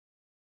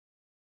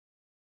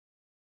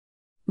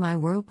My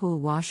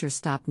Whirlpool washer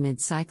stopped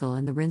mid-cycle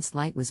and the rinse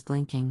light was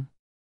blinking.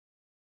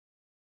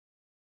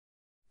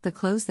 The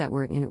clothes that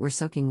were in it were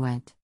soaking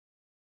wet.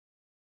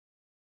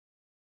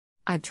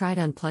 I've tried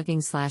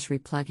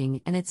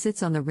unplugging/replugging and it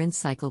sits on the rinse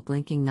cycle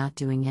blinking, not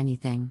doing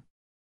anything.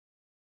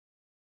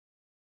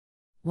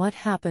 What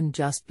happened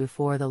just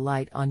before the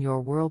light on your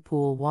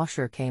Whirlpool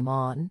washer came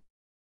on?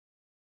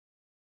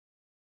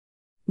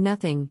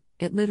 Nothing,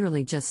 it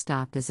literally just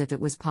stopped as if it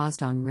was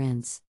paused on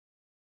rinse.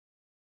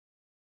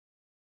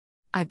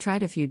 I've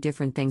tried a few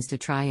different things to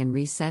try and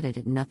reset it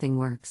and nothing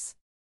works.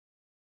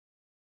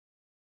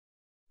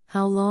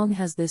 How long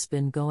has this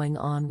been going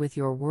on with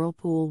your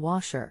Whirlpool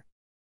washer?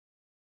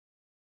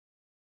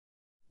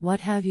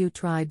 What have you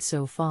tried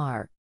so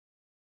far?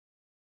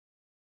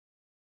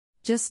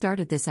 Just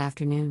started this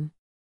afternoon.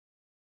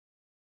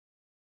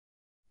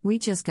 We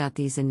just got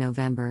these in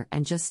November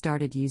and just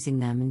started using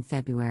them in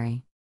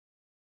February.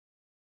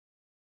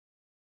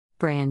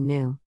 Brand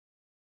new.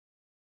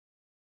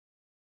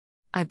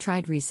 I've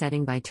tried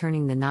resetting by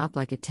turning the knob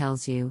like it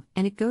tells you,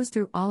 and it goes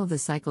through all of the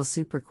cycles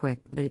super quick,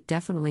 but it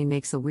definitely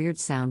makes a weird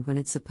sound when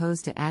it's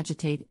supposed to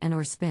agitate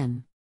and/or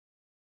spin.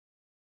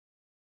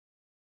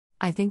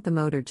 I think the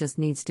motor just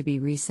needs to be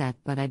reset,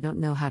 but I don't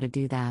know how to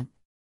do that.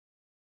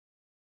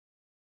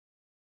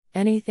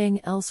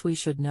 Anything else we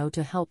should know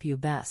to help you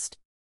best?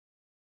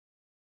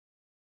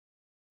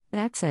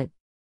 That's it.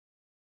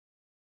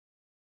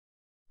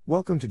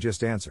 Welcome to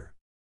Just Answer.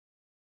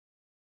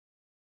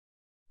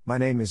 My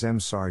name is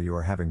M. Sorry you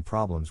are having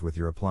problems with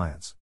your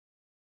appliance.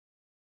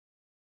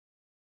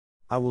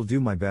 I will do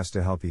my best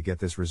to help you get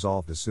this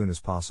resolved as soon as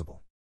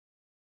possible.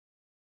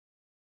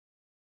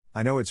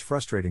 I know it's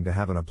frustrating to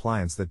have an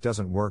appliance that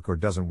doesn't work or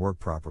doesn't work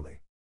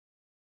properly.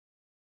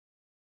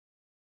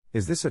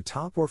 Is this a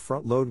top or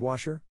front load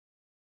washer?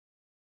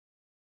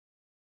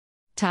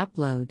 Top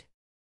load.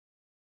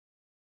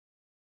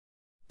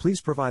 Please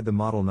provide the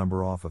model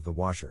number off of the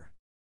washer.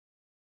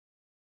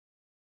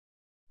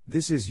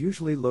 This is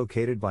usually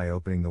located by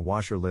opening the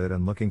washer lid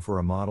and looking for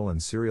a model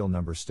and serial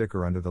number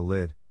sticker under the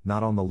lid,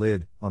 not on the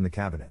lid, on the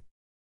cabinet.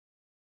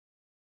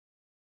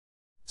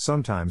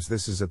 Sometimes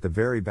this is at the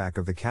very back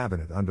of the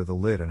cabinet under the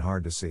lid and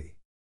hard to see.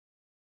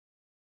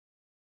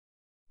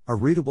 A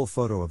readable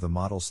photo of the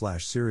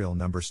model/serial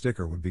number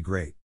sticker would be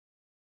great.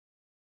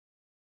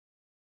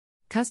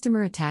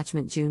 Customer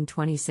attachment June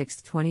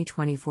 26,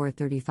 2024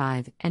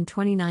 35 and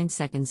 29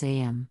 seconds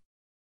AM.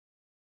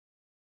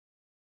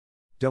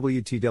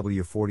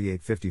 WTW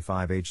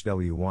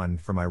 4855HW1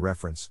 for my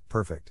reference,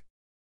 perfect.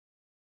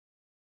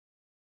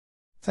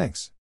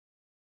 Thanks.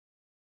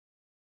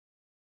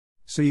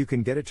 So you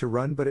can get it to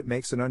run but it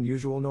makes an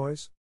unusual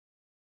noise?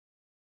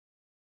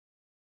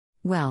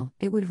 Well,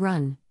 it would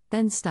run,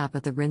 then stop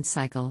at the rinse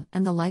cycle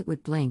and the light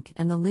would blink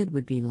and the lid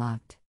would be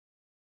locked.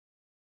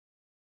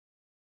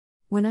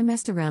 When I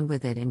messed around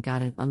with it and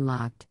got it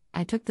unlocked,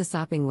 I took the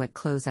sopping wet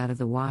clothes out of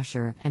the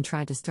washer and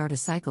tried to start a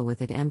cycle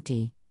with it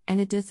empty, and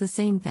it does the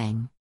same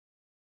thing.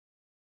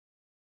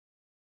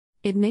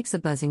 It makes a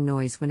buzzing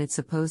noise when it's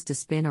supposed to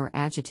spin or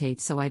agitate,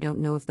 so I don't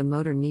know if the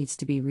motor needs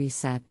to be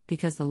reset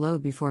because the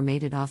load before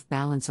made it off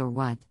balance or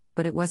what,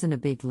 but it wasn't a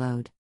big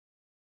load.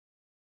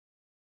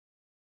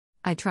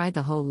 I tried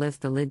the whole lift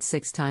the lid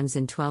 6 times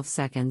in 12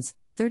 seconds,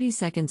 30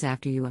 seconds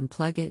after you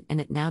unplug it, and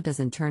it now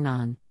doesn't turn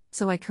on,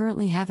 so I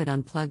currently have it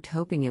unplugged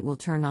hoping it will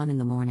turn on in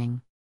the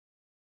morning.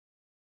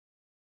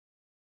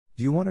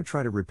 Do you want to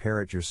try to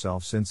repair it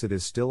yourself since it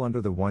is still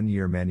under the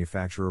 1-year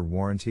manufacturer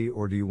warranty,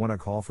 or do you want to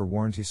call for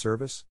warranty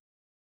service?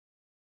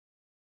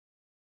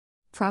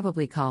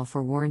 Probably call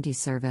for warranty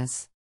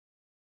service.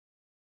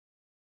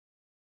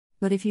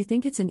 But if you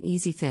think it's an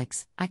easy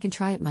fix, I can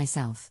try it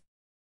myself.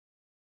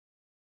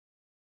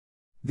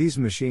 These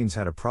machines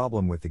had a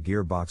problem with the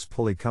gearbox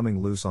pulley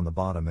coming loose on the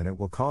bottom, and it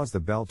will cause the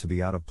belt to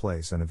be out of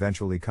place and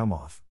eventually come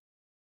off.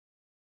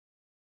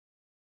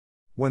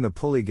 When the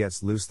pulley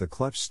gets loose, the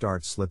clutch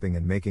starts slipping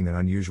and making an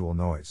unusual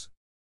noise.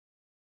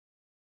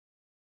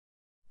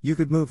 You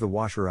could move the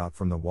washer out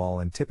from the wall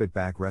and tip it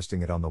back,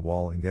 resting it on the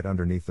wall, and get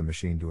underneath the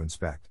machine to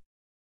inspect.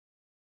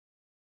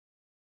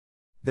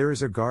 There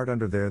is a guard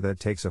under there that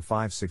takes a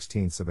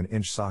 5/16 of an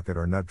inch socket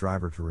or nut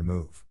driver to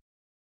remove.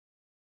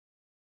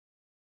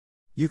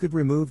 You could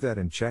remove that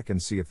and check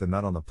and see if the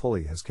nut on the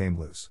pulley has came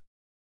loose.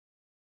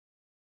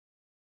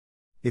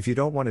 If you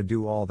don't want to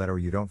do all that or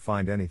you don't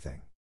find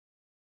anything,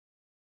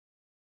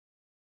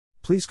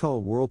 please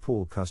call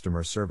Whirlpool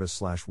customer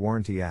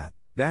service/warranty at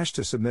 -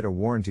 to submit a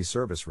warranty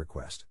service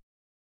request.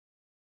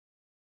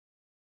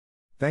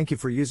 Thank you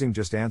for using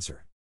Just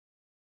Answer.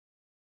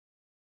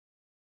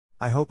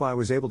 I hope I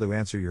was able to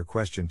answer your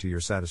question to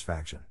your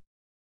satisfaction.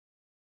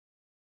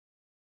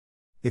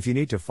 If you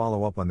need to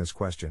follow up on this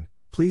question,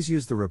 please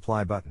use the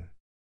reply button.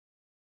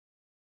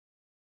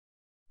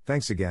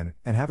 Thanks again,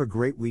 and have a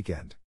great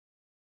weekend.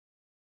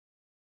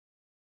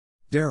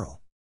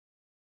 Daryl.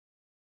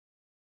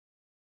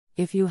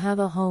 If you have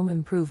a home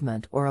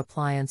improvement or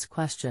appliance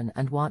question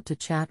and want to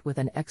chat with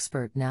an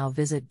expert now,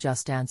 visit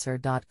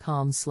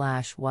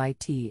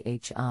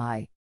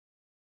justanswer.com/YTHI.